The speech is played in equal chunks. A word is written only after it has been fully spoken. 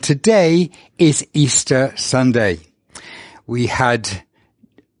Today is Easter Sunday. We had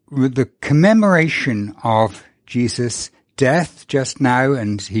the commemoration of Jesus' death just now,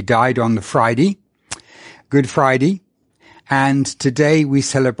 and he died on the Friday, Good Friday, and today we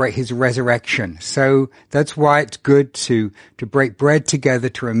celebrate his resurrection. So that's why it's good to break bread together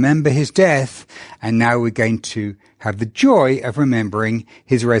to remember his death, and now we're going to have the joy of remembering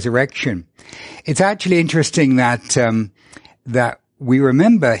his resurrection. It's actually interesting that we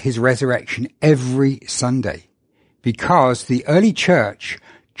remember his resurrection every Sunday because the early church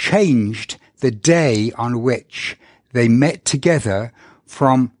changed the day on which they met together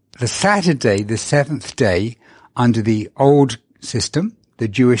from the Saturday, the seventh day, under the old system, the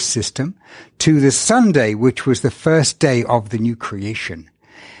Jewish system, to the Sunday, which was the first day of the new creation,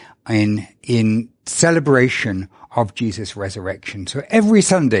 in celebration of Jesus' resurrection. So every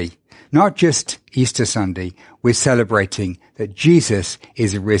Sunday, not just Easter Sunday, we're celebrating that Jesus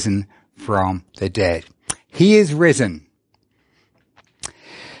is risen from the dead. He is risen.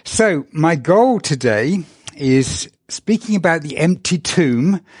 So my goal today is, speaking about the empty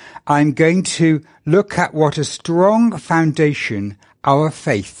tomb, I'm going to look at what a strong foundation our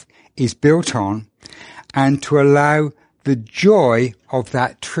faith is built on, and to allow the joy of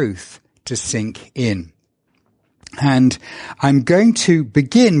that truth to sink in. And I'm going to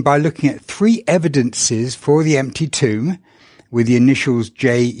begin by looking at three evidences for the empty tomb with the initials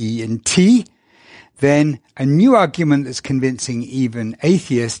J, E, and T, then a new argument that's convincing even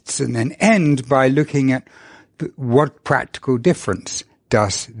atheists, and then end by looking at what practical difference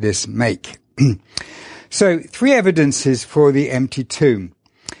does this make. So, three evidences for the empty tomb.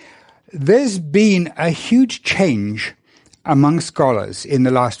 There's been a huge change among scholars in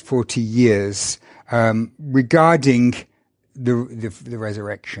the last 40 years regarding the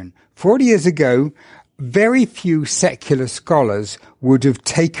resurrection. 40 years ago, very few secular scholars would have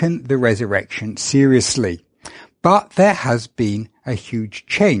taken the resurrection seriously. But there has been a huge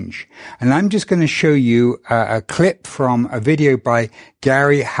change. And I'm just going to show you a clip from a video by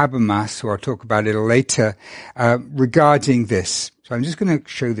Gary Habermas, who I'll talk about a little later, regarding this. So I'm just going to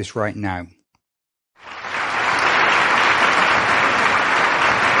show this right now.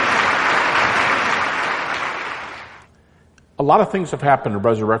 A lot of things have happened in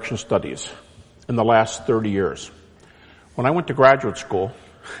resurrection studies in the last 30 years. When I went to graduate school,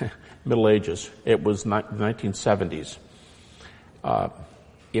 Middle Ages, it was the 1970s.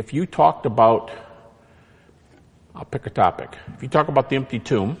 If you talked about, I'll pick a topic. If you talk about the empty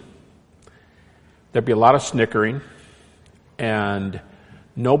tomb, there'd be a lot of snickering, and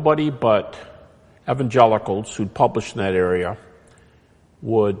nobody but evangelicals who'd published in that area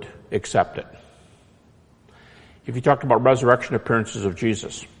would accept it. If you talked about resurrection appearances of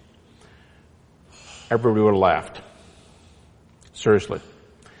Jesus, everybody would have laughed. Seriously.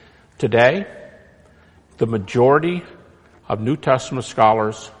 Today, the majority of New Testament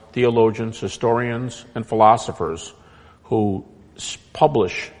scholars, theologians, historians, and philosophers who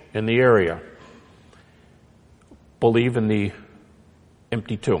publish in the area believe in the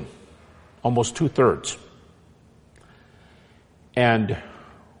empty tomb. Almost 2/3. And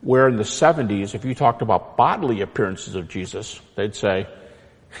where in the 70s, if you talked about bodily appearances of Jesus, they'd say,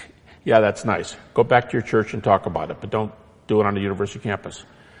 yeah, that's nice. Go back to your church and talk about it, but don't do it on a university campus.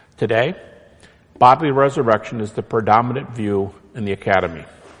 Today, bodily resurrection is the predominant view in the academy.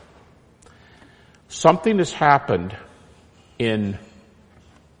 Something has happened in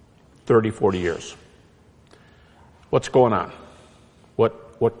 30, 40 years. What's going on?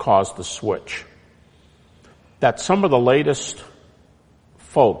 What caused the switch? That some of the latest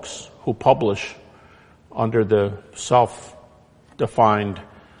folks who publish under the self-defined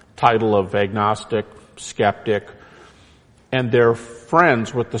title of agnostic, skeptic, and they're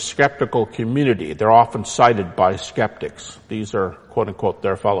friends with the skeptical community. They're often cited by skeptics. These are, quote unquote,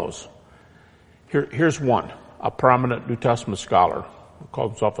 their fellows. Here's one, a prominent New Testament scholar who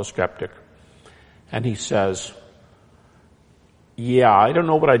calls himself a skeptic. And he says, yeah, I don't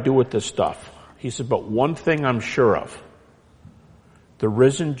know what I do with this stuff. He said, but one thing I'm sure of. The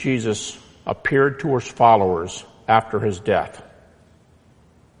risen Jesus appeared to his followers after his death.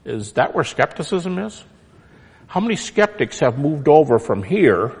 Is that where skepticism is? How many skeptics have moved over from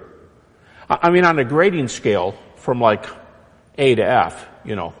here? I mean, on a grading scale from like A to F,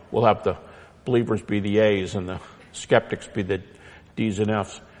 we'll have the believers be the A's and the skeptics be the D's and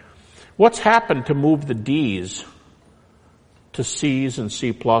F's. What's happened to move the D's to C's and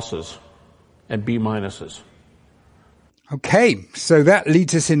C pluses and B minuses? Okay, so that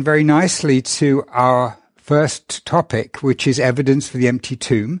leads us in very nicely to our first topic, which is evidence for the empty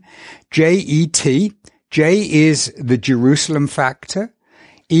tomb. J-E-T. J is the Jerusalem factor.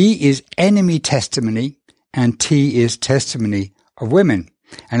 E is enemy testimony, and T is testimony of women.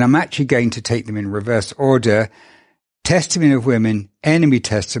 And I'm actually going to take them in reverse order. Testimony of women, enemy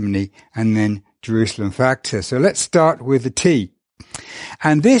testimony, and then Jerusalem factor. So let's start with the T.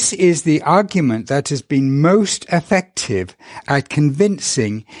 And this is the argument that has been most effective at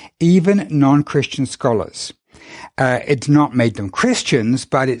convincing even non-Christian scholars. It's not made them Christians,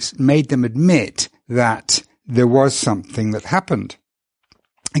 but it's made them admit that there was something that happened.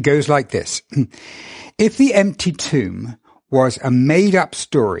 It goes like this. If the empty tomb was a made-up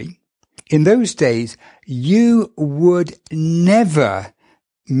story, in those days, you would never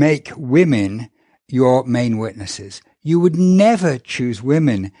make women your main witnesses. You would never choose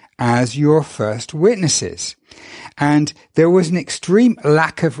women as your first witnesses. And there was an extreme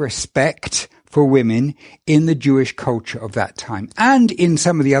lack of respect for women in the Jewish culture of that time and in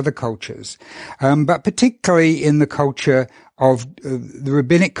some of the other cultures, but particularly in the culture of the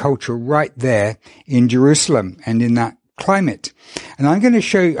rabbinic culture right there in Jerusalem and in that climate. And I'm going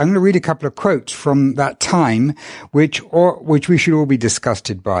to read a couple of quotes from that time, which we should all be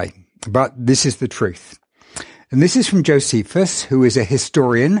disgusted by. But this is the truth. And this is from Josephus, who is a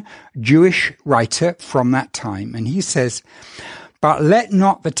historian, Jewish writer from that time. And he says, "But let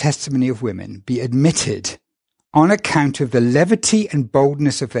not the testimony of women be admitted on account of the levity and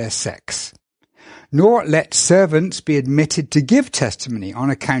boldness of their sex, nor let servants be admitted to give testimony on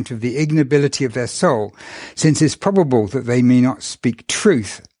account of the ignobility of their soul, since it's probable that they may not speak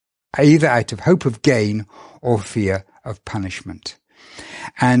truth, either out of hope of gain or fear of punishment."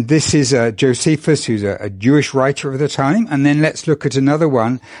 And this is Josephus, who's a Jewish writer of the time. And then let's look at another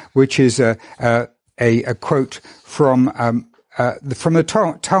one, which is a quote from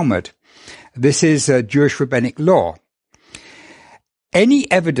the Talmud. This is Jewish rabbinic law. "Any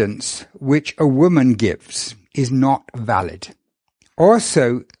evidence which a woman gives is not valid.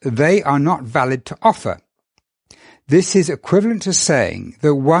 Also, they are not valid to offer. This is equivalent to saying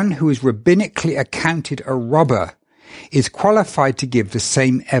that one who is rabbinically accounted a robber is qualified to give the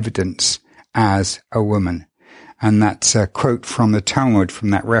same evidence as a woman." And that's a quote from the Talmud, from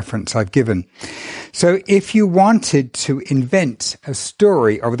that reference I've given. So if you wanted to invent a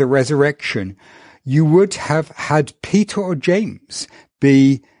story of the resurrection, you would have had Peter or James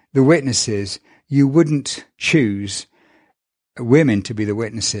be the witnesses. You wouldn't choose women to be the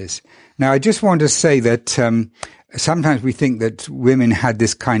witnesses. Now, I just want to say that sometimes we think that women had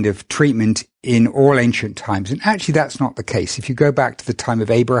this kind of treatment in all ancient times, and actually that's not the case. If you go back to the time of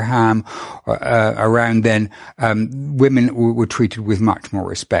Abraham, around then, women were treated with much more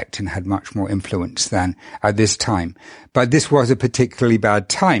respect and had much more influence than at this time. But this was a particularly bad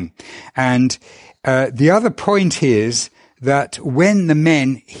time. And the other point is that when the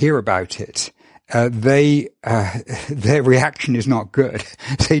men hear about it, their reaction is not good.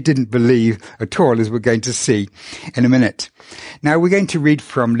 They didn't believe at all, as we're going to see in a minute. Now, we're going to read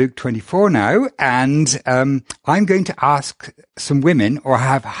from Luke 24 now, and I'm going to ask some women, or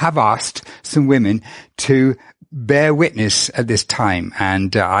have asked some women, to bear witness at this time.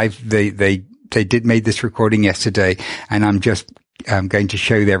 And they did make this recording yesterday, and I'm just going to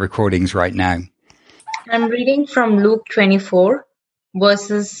show their recordings right now. I'm reading from Luke 24.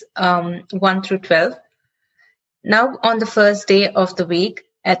 Verses 1 through 12. Now on the first day of the week,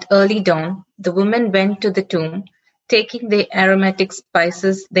 at early dawn, the women went to the tomb, taking the aromatic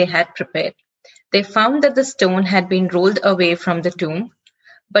spices they had prepared. They found that the stone had been rolled away from the tomb,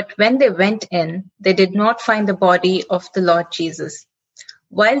 but when they went in, they did not find the body of the Lord Jesus.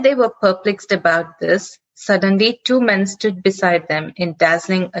 While they were perplexed about this, suddenly 2 men stood beside them in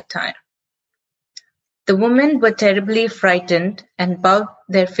dazzling attire. The women were terribly frightened and bowed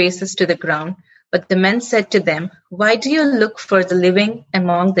their faces to the ground, but the men said to them, "Why do you look for the living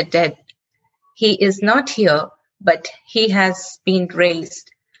among the dead? He is not here, but he has been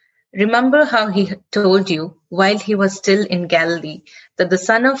raised. Remember how he told you, while he was still in Galilee, that the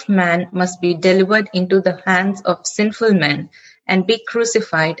Son of Man must be delivered into the hands of sinful men and be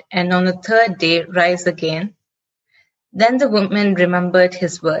crucified, and on the third day rise again?" Then the women remembered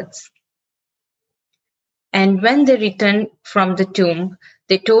his words. And when they returned from the tomb,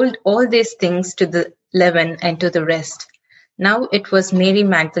 they told all these things to the 11 and to the rest. Now it was Mary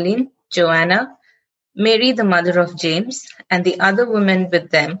Magdalene, Joanna, Mary the mother of James, and the other women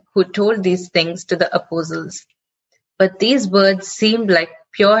with them who told these things to the apostles. But these words seemed like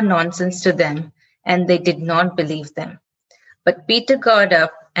pure nonsense to them, and they did not believe them. But Peter got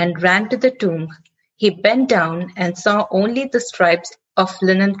up and ran to the tomb. He bent down and saw only the stripes of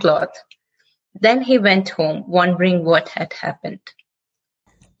linen cloth. Then he went home, wondering what had happened.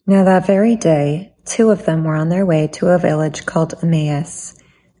 Now that very day, 2 of them were on their way to a village called Emmaus,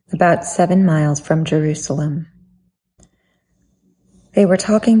 about 7 miles from Jerusalem. They were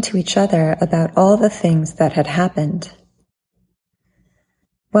talking to each other about all the things that had happened.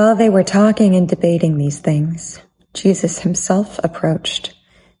 While they were talking and debating these things, Jesus himself approached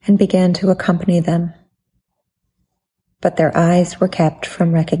and began to accompany them. But their eyes were kept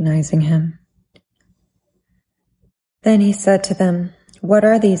from recognizing him. Then he said to them, "What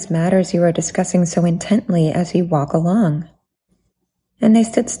are these matters you are discussing so intently as you walk along?" And they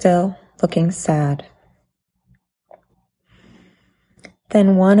stood still, looking sad.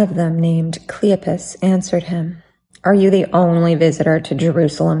 Then one of them, named Cleopas, answered him, "Are you the only visitor to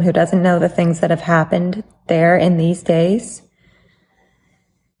Jerusalem who doesn't know the things that have happened there in these days?"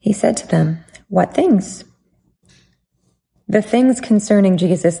 He said to them, "What things?" "The things concerning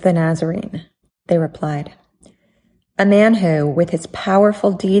Jesus the Nazarene," they replied. "A man who, with his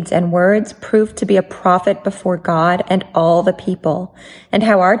powerful deeds and words, proved to be a prophet before God and all the people, and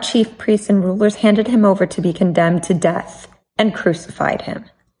how our chief priests and rulers handed him over to be condemned to death and crucified him.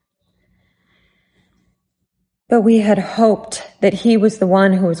 But we had hoped that he was the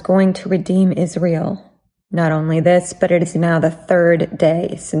one who was going to redeem Israel. Not only this, but it is now the 3rd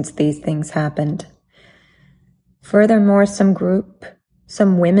day since these things happened. Furthermore, some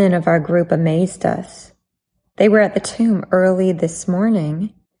women of our group amazed us. They were at the tomb early this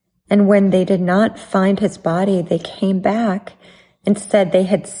morning, and when they did not find his body, they came back and said they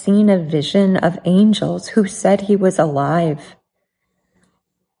had seen a vision of angels who said he was alive.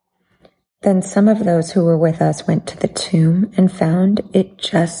 Then some of those who were with us went to the tomb and found it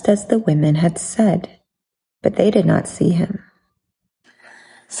just as the women had said, but they did not see him."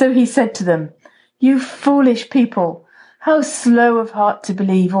 So he said to them, "You foolish people, how slow of heart to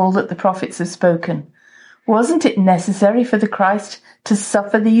believe all that the prophets have spoken. Wasn't it necessary for the Christ to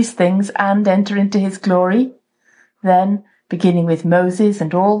suffer these things and enter into his glory?" Then, beginning with Moses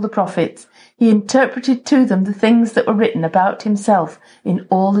and all the prophets, he interpreted to them the things that were written about himself in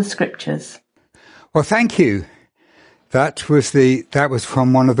all the scriptures. Well, thank you. That was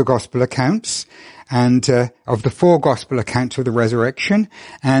from one of the gospel accounts, and of the 4 gospel accounts of the resurrection,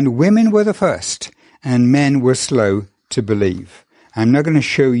 and women were the first, and men were slow to believe. I'm now going to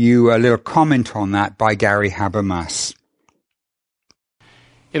show you a little comment on that by Gary Habermas.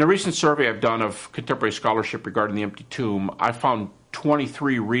 In a recent survey I've done of contemporary scholarship regarding the empty tomb, I found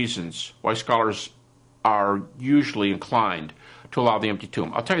 23 reasons why scholars are usually inclined to allow the empty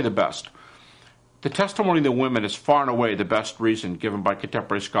tomb. I'll tell you the best. The testimony of the women is far and away the best reason given by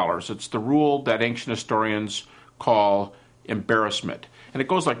contemporary scholars. It's the rule that ancient historians call embarrassment. And it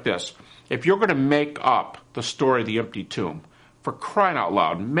goes like this. If you're going to make up the story of the empty tomb, for crying out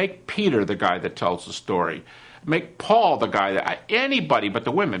loud, make Peter the guy that tells the story. Make Paul the guy, anybody but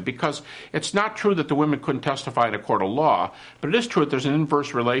the women, because it's not true that the women couldn't testify in a court of law, but it is true that there's an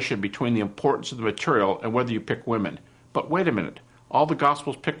inverse relation between the importance of the material and whether you pick women. But wait a minute, all the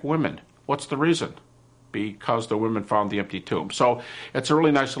Gospels pick women. What's the reason? Because the women found the empty tomb. So it's a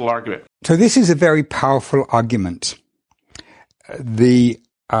really nice little argument. So this is a very powerful argument.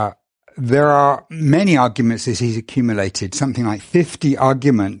 There are many arguments that he's accumulated, something like 50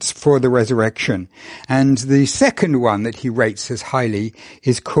 arguments for the resurrection. And the second one that he rates as highly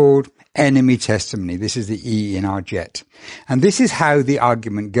is called enemy testimony. This is the E in our jet. And this is how the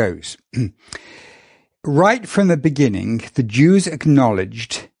argument goes. Right from the beginning, the Jews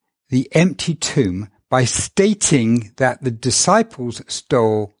acknowledged the empty tomb by stating that the disciples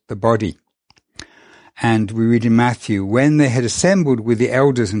stole the body. And we read in Matthew, when they had assembled with the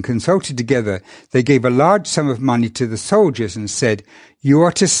elders and consulted together, they gave a large sum of money to the soldiers and said, "You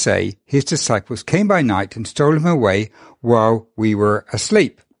are to say, his disciples came by night and stole him away while we were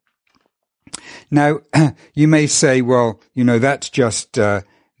asleep." Now, you may say, well, that's just the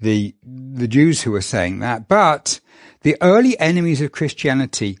Jews who are saying that. But the early enemies of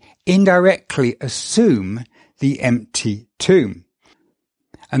Christianity indirectly assume the empty tomb.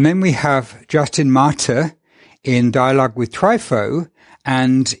 And then we have Justin Martyr in dialogue with Trypho,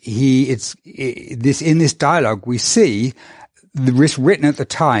 and in this dialogue we see this written at the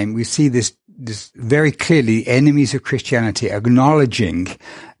time. We see this very clearly, enemies of Christianity acknowledging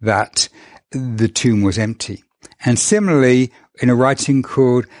that the tomb was empty. And similarly, in a writing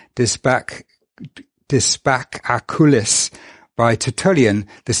called De Spectaculis by Tertullian,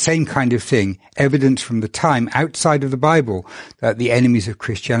 the same kind of thing, evidence from the time outside of the Bible that the enemies of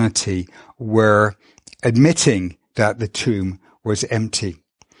Christianity were admitting that the tomb was empty.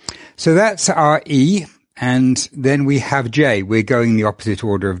 So that's our E, and then we have J. We're going the opposite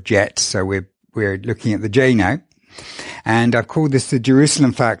order of jet, so we're looking at the J now. And I've called this the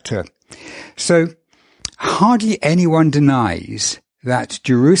Jerusalem factor. So hardly anyone denies that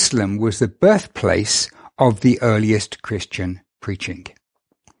Jerusalem was the birthplace of the earliest Christian preaching.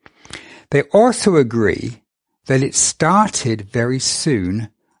 They also agree that it started very soon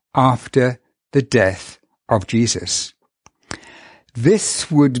after the death of Jesus. This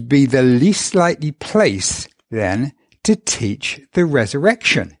would be the least likely place, then, to teach the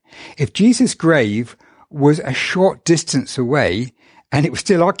resurrection. If Jesus' grave was a short distance away and it was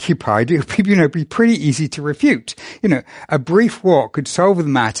still occupied, it would be pretty easy to refute. A brief walk could solve the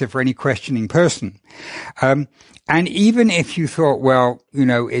matter for any questioning person. And even if you thought,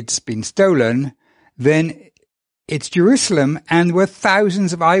 it's been stolen, then it's Jerusalem, and there were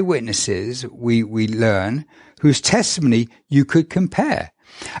thousands of eyewitnesses, we learn, whose testimony you could compare.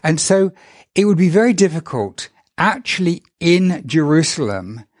 And so it would be very difficult actually in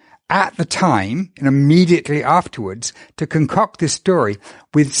Jerusalem at the time and immediately afterwards to concoct this story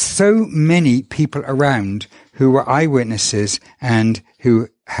with so many people around who were eyewitnesses and who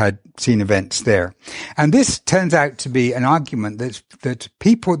had seen events there. And this turns out to be an argument that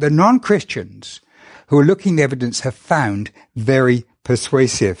people, the non-Christians who are looking at evidence, have found very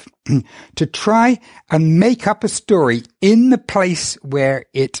persuasive. To try and make up a story in the place where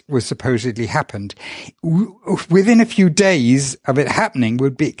it was supposedly happened within a few days of it happening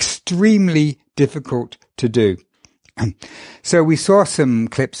would be extremely difficult to do. So we saw some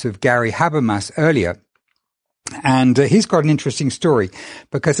clips of Gary Habermas earlier, and he's got an interesting story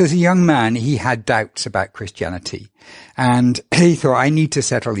because as a young man, he had doubts about Christianity. And he thought, I need to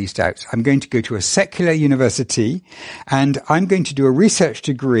settle these doubts. I'm going to go to a secular university and I'm going to do a research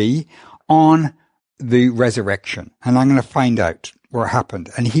degree on the resurrection. And I'm going to find out what happened.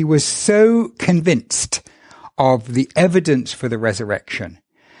 And he was so convinced of the evidence for the resurrection,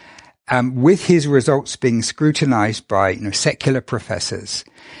 with his results being scrutinized by secular professors.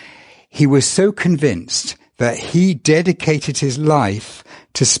 He was so convinced that he dedicated his life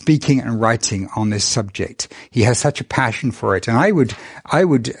to speaking and writing on this subject. He has such a passion for it. And I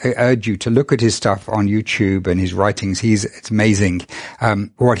would urge you to look at his stuff on YouTube and his writings. It's amazing,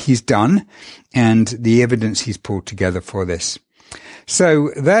 what he's done and the evidence he's pulled together for this.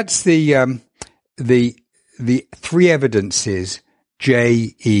 So that's the three evidences,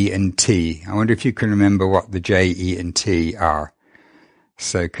 J, E, and T. I wonder if you can remember what the J, E, and T are.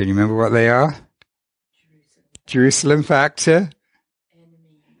 So can you remember what they are? Jerusalem factor,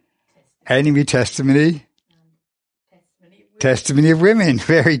 enemy testimony, testimony of women.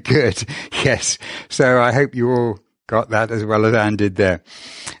 Very good. Yes. So I hope you all got that as well as Anne did there.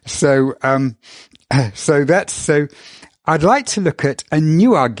 So I'd like to look at a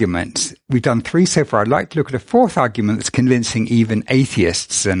new argument. We've done three so far. I'd like to look at a fourth argument that's convincing even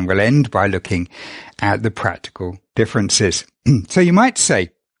atheists, and we'll end by looking at the practical differences. So you might say,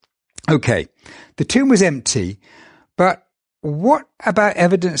 okay, the tomb was empty, but what about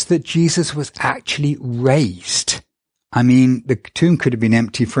evidence that Jesus was actually raised? I mean, the tomb could have been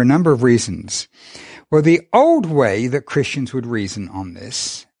empty for a number of reasons. Well, the old way that Christians would reason on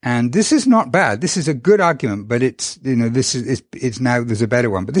this, and this is not bad, this is a good argument, but it's now there's a better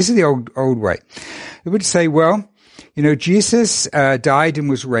one, but this is the old way. It would say, well, Jesus died and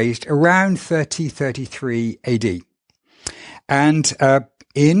was raised around 33 AD. And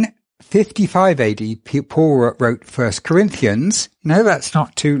in 55 AD, Paul wrote 1 Corinthians. No, that's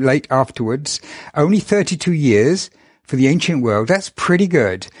not too late afterwards. Only 32 years for the ancient world. That's pretty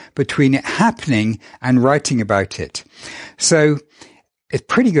good between it happening and writing about it. So it's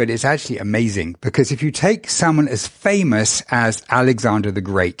pretty good. It's actually amazing because if you take someone as famous as Alexander the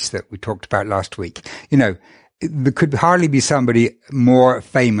Great that we talked about last week, there could hardly be somebody more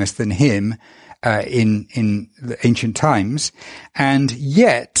famous than him in the ancient times. And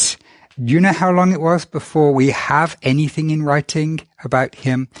yet, do you know how long it was before we have anything in writing about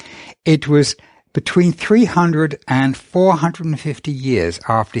him? It was between 300 and 450 years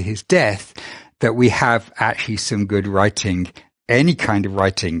after his death that we have actually some good writing, any kind of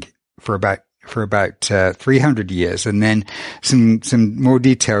writing for about 300 years, and then some more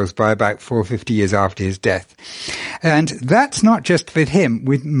details by about 450 years after his death. And that's not just with him.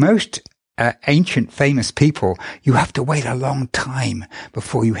 With most ancient famous people, you have to wait a long time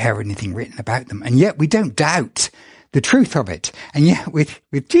before you hear anything written about them. And yet we don't doubt the truth of it. And yet with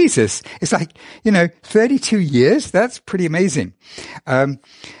Jesus, it's like, 32 years, that's pretty amazing. But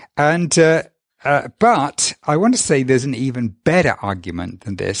I want to say there's an even better argument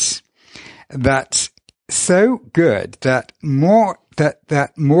than this, that's so good that more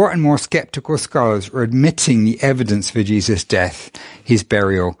and more skeptical scholars are admitting the evidence for Jesus' death, his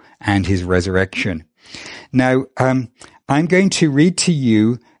burial, and his resurrection. Now, I'm going to read to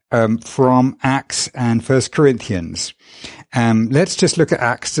you from Acts and 1 Corinthians. Let's just look at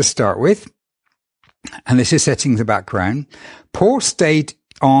Acts to start with. And this is setting the background. Paul stayed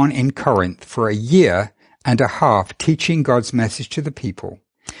on in Corinth for a year and a half, teaching God's message to the people.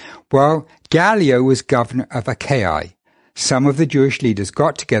 While Gallio was governor of Achaia, some of the Jewish leaders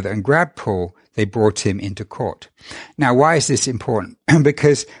got together and grabbed Paul. They brought him into court. Now, why is this important?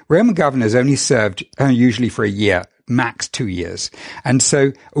 Because Roman governors only served usually for a year, max 2 years. And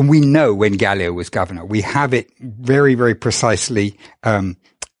so we know when Gallio was governor. We have it very, very precisely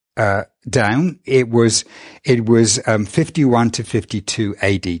down. It was 51 to 52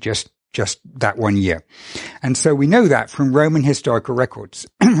 AD, just that 1 year. And so we know that from Roman historical records.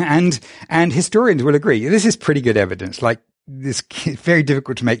 and historians will agree. This is pretty good evidence. Like, this very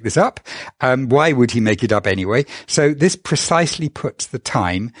difficult to make this up. Why would he make it up anyway? So this precisely puts the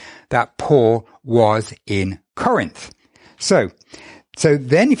time that Paul was in Corinth. So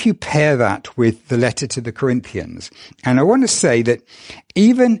then if you pair that with the letter to the Corinthians, and I want to say that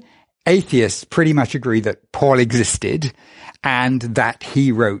even atheists pretty much agree that Paul existed and that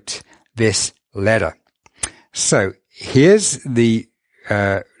he wrote this letter. So here's the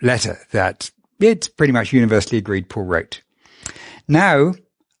letter that it's pretty much universally agreed Paul wrote. Now,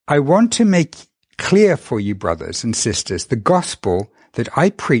 I want to make clear for you, brothers and sisters, the gospel that I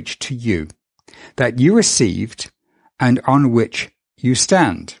preached to you, that you received and on which you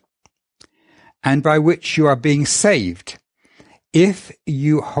stand, and by which you are being saved, if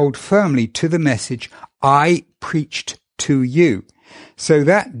you hold firmly to the message I preached to you. So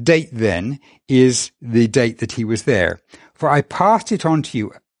that date then is the date that he was there. For I passed it on to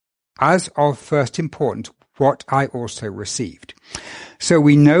you as of first importance, what I also received. So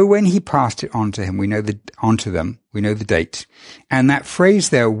we know when he passed it on to him, we know onto them, we know the date. And that phrase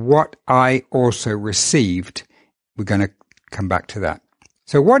there, what I also received, we're going to come back to that.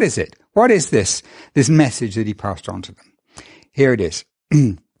 So what is it? What is this message that he passed on to them? Here it is.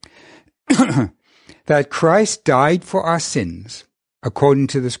 That Christ died for our sins, according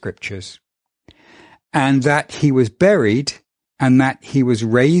to the scriptures, and that he was buried, and that he was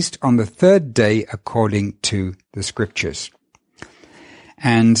raised on the third day according to the scriptures.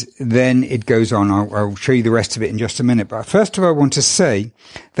 And then it goes on. I'll show you the rest of it in just a minute. But first of all, I want to say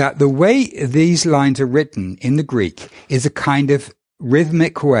that the way these lines are written in the Greek is a kind of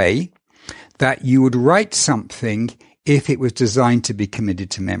rhythmic way that you would write something if it was designed to be committed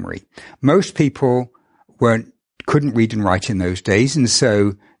to memory. Most people couldn't read and write in those days, and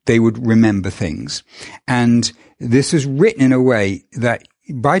so they would remember things. And this was written in a way that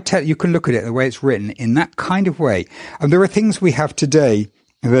you can look at it the way it's written in that kind of way. And there are things we have today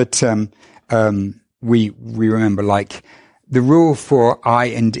that we remember, like the rule for I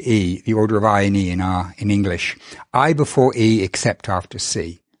and E, the order of I and E in English. I before E except after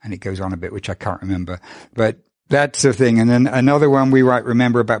C. And it goes on a bit, which I can't remember. But that's the thing. And then another one we might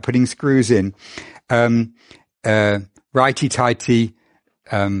remember about putting screws in. Righty-tighty,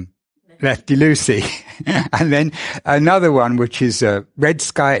 lefty-loosey. And then another one, which is red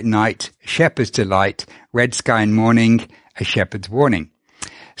sky at night, shepherd's delight, red sky in morning, a shepherd's warning.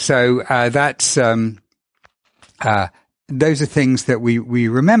 So that's those are things that we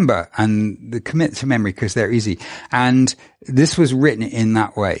remember and commit to memory because they're easy. And this was written in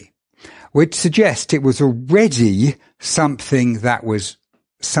that way, which suggests it was already something that was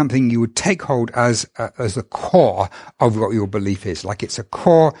something you would take hold as a core of what your belief is. Like it's a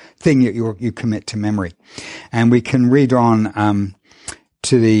core thing that you commit to memory. And we can read on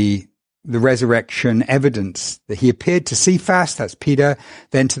to the resurrection evidence that he appeared to Cephas, that's Peter,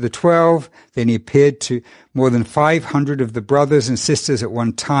 then to the 12, then he appeared to more than 500 of the brothers and sisters at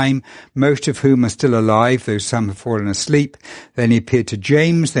one time, most of whom are still alive, though some have fallen asleep. Then he appeared to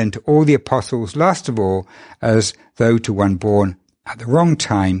James, then to all the apostles, last of all, as though to one born at the wrong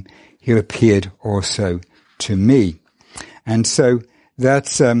time, he appeared also to me. And so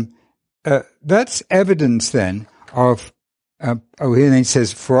that's evidence then of here it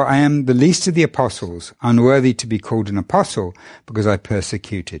says, for I am the least of the apostles, unworthy to be called an apostle, because I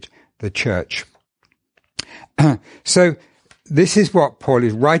persecuted the church. So this is what Paul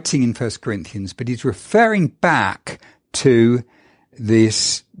is writing in 1 Corinthians, but he's referring back to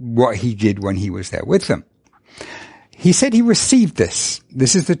this, what he did when he was there with them. He said he received this.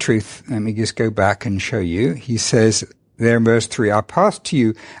 This is the truth. Let me just go back and show you. He says there in verse 3, I passed to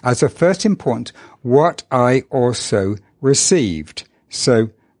you as of first importance what I also received. So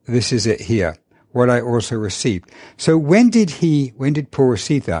this is it here, what I also received. So when did Paul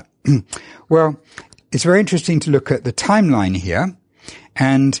receive that? Well, it's very interesting to look at the timeline here,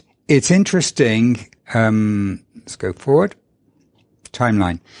 and it's interesting. Let's go forward.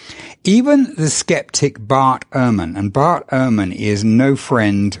 timeline. Even the skeptic Bart Ehrman, and Bart Ehrman is no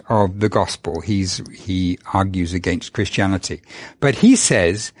friend of the gospel. He argues against Christianity. But he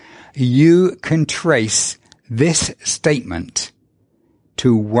says you can trace this statement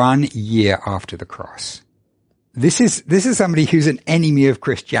to 1 year after the cross. This is somebody who's an enemy of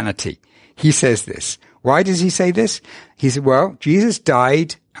Christianity. He says this. Why does he say this? He said, well, Jesus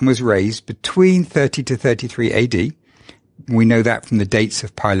died and was raised between 30 to 33 AD. We know that from the dates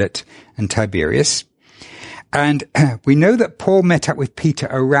of Pilate and Tiberius. And we know that Paul met up with Peter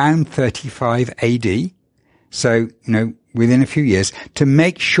around 35 AD. So, within a few years, to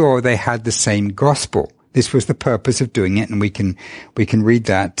make sure they had the same gospel. This was the purpose of doing it, and we can read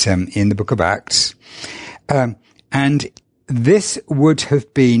that in the book of Acts. And this would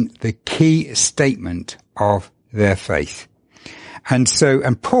have been the key statement of their faith. And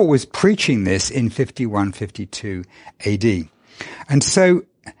Paul was preaching this in 51, 52 AD. And so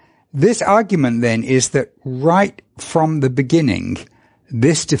this argument then is that right from the beginning,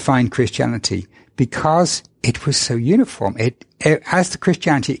 this defined Christianity because it was so uniform. As the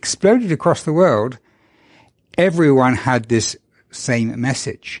Christianity exploded across the world, everyone had this same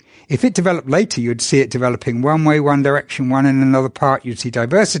message. If it developed later, you'd see it developing one way, one direction, one in another part. You'd see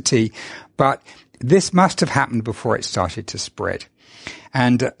diversity, but this must have happened before it started to spread.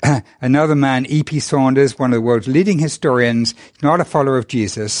 And another man, E.P. Saunders, one of the world's leading historians, not a follower of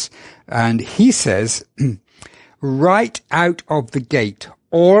Jesus, and he says, right out of the gate,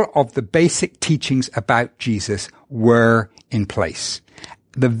 all of the basic teachings about Jesus were in place.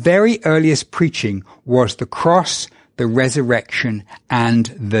 The very earliest preaching was the cross, the resurrection, and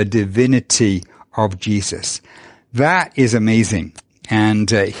the divinity of Jesus. That is amazing. And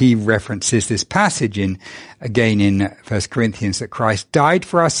he references this passage again in 1 Corinthians, that Christ died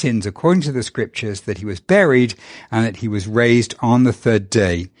for our sins according to the scriptures, that he was buried, and that he was raised on the third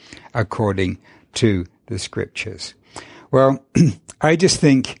day according to the scriptures. Well, I just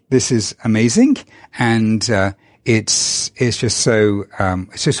think this is amazing, and it's just so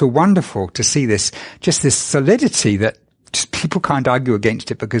wonderful to see this solidity that just people can't argue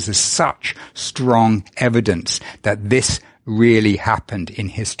against it, because there's such strong evidence that this really happened in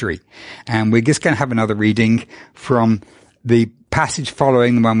history. And we're just going to have another reading from the passage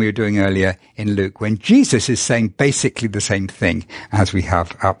following the one we were doing earlier in Luke, when Jesus is saying basically the same thing as we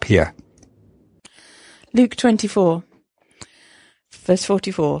have up here. Luke 24, verse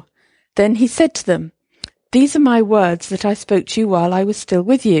 44. Then he said to them, "These are my words that I spoke to you while I was still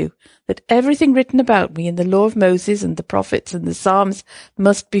with you, that everything written about me in the law of Moses and the prophets and the Psalms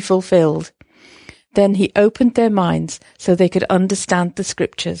must be fulfilled." Then he opened their minds so they could understand the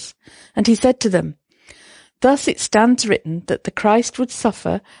scriptures. And he said to them, "Thus it stands written that the Christ would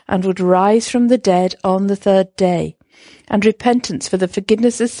suffer and would rise from the dead on the third day, and repentance for the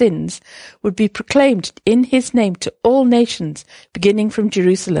forgiveness of sins would be proclaimed in his name to all nations, beginning from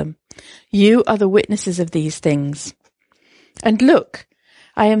Jerusalem. You are the witnesses of these things. And look,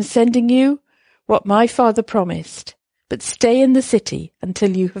 I am sending you what my Father promised. But stay in the city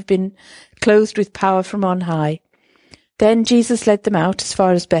until you have been clothed with power from on high." Then Jesus led them out as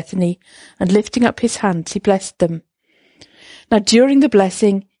far as Bethany, and lifting up his hands, he blessed them. Now during the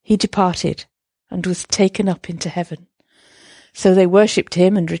blessing, he departed and was taken up into heaven. So they worshipped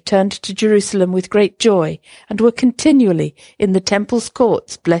him and returned to Jerusalem with great joy, and were continually in the temple's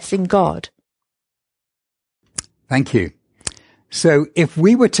courts blessing God. Thank you. So if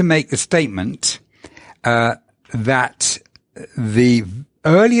we were to make the statement that the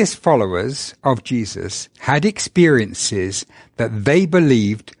earliest followers of Jesus had experiences that they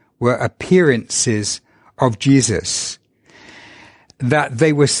believed were appearances of Jesus, that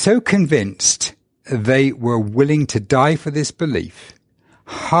they were so convinced they were willing to die for this belief,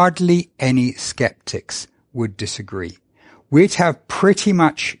 hardly any skeptics would disagree. We'd have pretty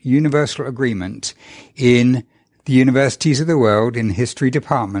much universal agreement in the universities of the world, in history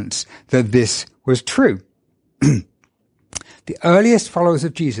departments, that this was true. The earliest followers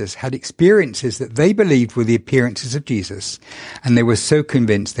of Jesus had experiences that they believed were the appearances of Jesus, and they were so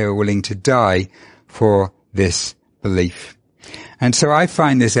convinced they were willing to die for this belief. And so I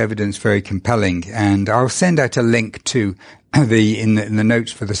find this evidence very compelling, and I'll send out a link to in the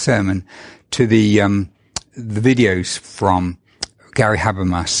notes for the sermon to the videos from Gary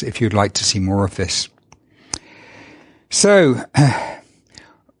Habermas if you'd like to see more of this. So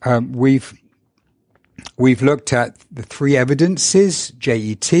We've looked at the three evidences,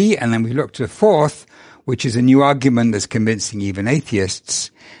 JET, and then we looked at a fourth, which is a new argument that's convincing even atheists.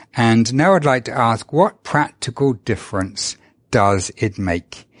 And now I'd like to ask, what practical difference does it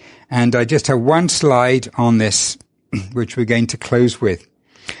make? And I just have one slide on this which we're going to close with.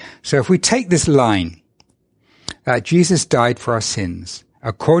 So if we take this line, that Jesus died for our sins,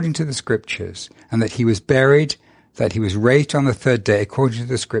 according to the scriptures, and that he was buried, that he was raised on the third day, according to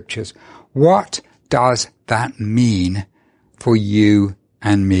the scriptures, what does that mean for you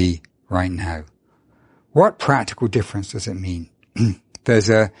and me right now? What practical difference does it mean? There's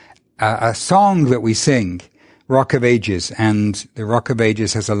a song that we sing, Rock of Ages, and the Rock of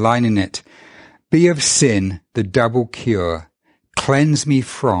Ages has a line in it, be of sin the double cure, cleanse me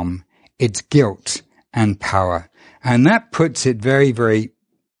from its guilt and power. And that puts it very, very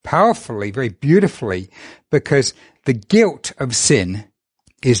powerfully, very beautifully, because the guilt of sin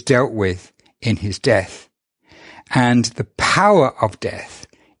is dealt with in his death. And the power of death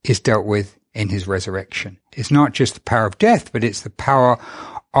is dealt with in his resurrection. It's not just the power of death, but it's the power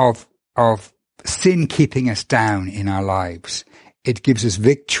of sin keeping us down in our lives. It gives us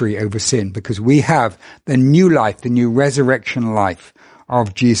victory over sin because we have the new life, the new resurrection life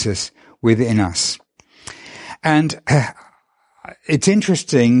of Jesus within us. And it's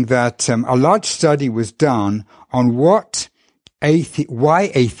interesting that a large study was done on why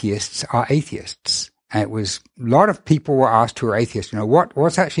atheists are atheists. And it was a lot of people were asked who are atheists,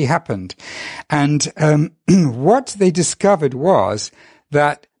 what's actually happened. And what they discovered was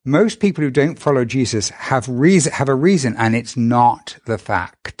that most people who don't follow Jesus have a reason, and it's not the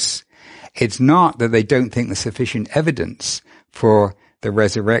facts. It's not that they don't think there's sufficient evidence for the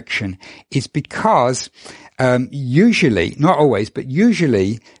resurrection. It's because usually, not always, but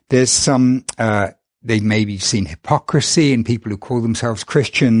usually there's some they maybe seen hypocrisy in people who call themselves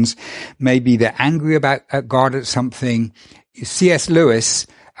Christians. Maybe they're angry about God at something. C.S. Lewis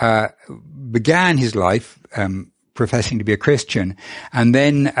began his life professing to be a Christian, and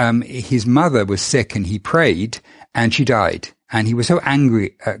then his mother was sick and he prayed and she died. And he was so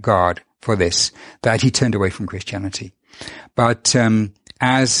angry at God for this that he turned away from Christianity. But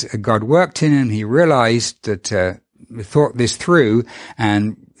as God worked in him, he realized that thought this through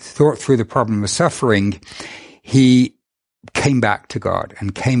and thought through the problem of suffering, he came back to God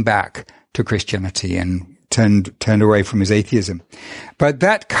and came back to Christianity and turned away from his atheism. But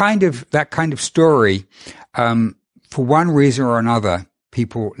that kind of story, for one reason or another,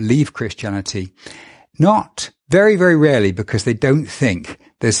 people leave Christianity, not very, very rarely because they don't think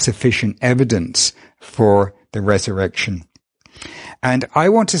there's sufficient evidence for the resurrection. And I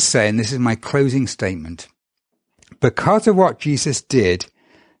want to say, and this is my closing statement, because of what Jesus did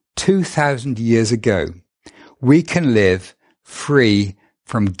 2,000 years ago, we can live free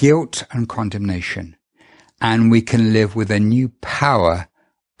from guilt and condemnation, and we can live with a new power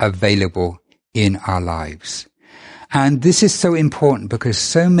available in our lives. And this is so important because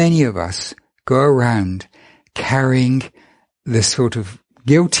so many of us go around carrying this sort of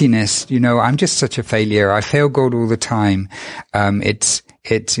guiltiness, I'm just such a failure. I fail God all the time.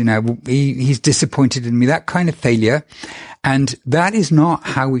 He's disappointed in me, that kind of failure. And that is not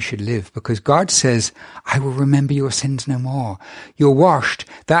how we should live, because God says, I will remember your sins no more. You're washed.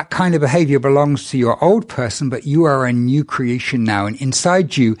 That kind of behavior belongs to your old person, but you are a new creation now. And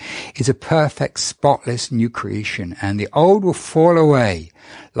inside you is a perfect, spotless new creation. And the old will fall away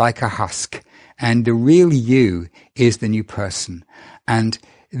like a husk. And the real you is the new person. And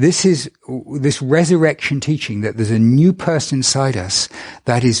this is this resurrection teaching that there's a new person inside us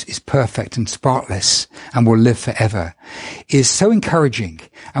that is perfect and spotless and will live forever is so encouraging.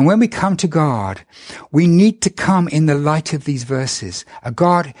 And when we come to God, we need to come in the light of these verses. A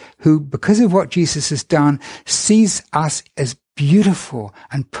God who, because of what Jesus has done, sees us as beautiful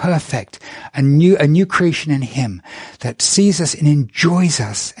and perfect, a new creation in him that sees us and enjoys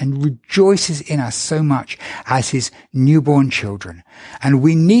us and rejoices in us so much as his newborn children. And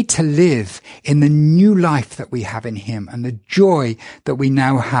we need to live in the new life that we have in him and the joy that we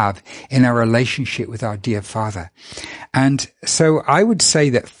now have in our relationship with our dear Father. And so I would say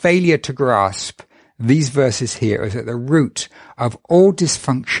that failure to grasp these verses here is at the root of all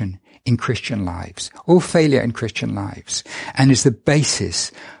dysfunction in Christian lives, all failure in Christian lives, and is the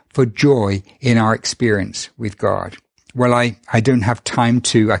basis for joy in our experience with God. Well, I don't have time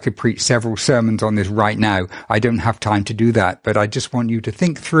I could preach several sermons on this right now. I don't have time to do that, but I just want you to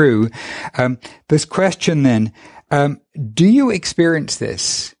think through this question then. Do you experience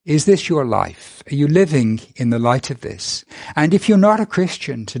this? Is this your life? Are you living in the light of this? And if you're not a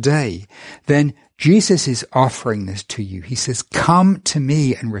Christian today, then Jesus is offering this to you. He says, come to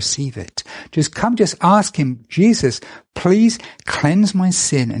me and receive it. Just ask him, Jesus, please cleanse my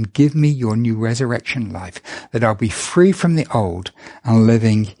sin and give me your new resurrection life, that I'll be free from the old and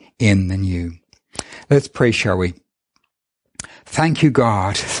living in the new. Let's pray, shall we? Thank you,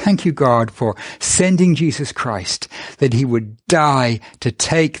 God. Thank you, God, for sending Jesus Christ, that he would die to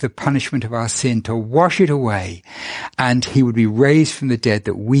take the punishment of our sin, to wash it away, and he would be raised from the dead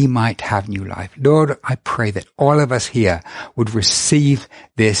that we might have new life. Lord, I pray that all of us here would receive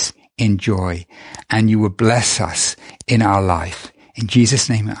this in joy, and you would bless us in our life. In Jesus'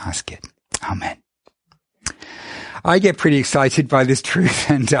 name I ask it. Amen. I get pretty excited by this truth,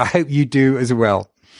 and I hope you do as well.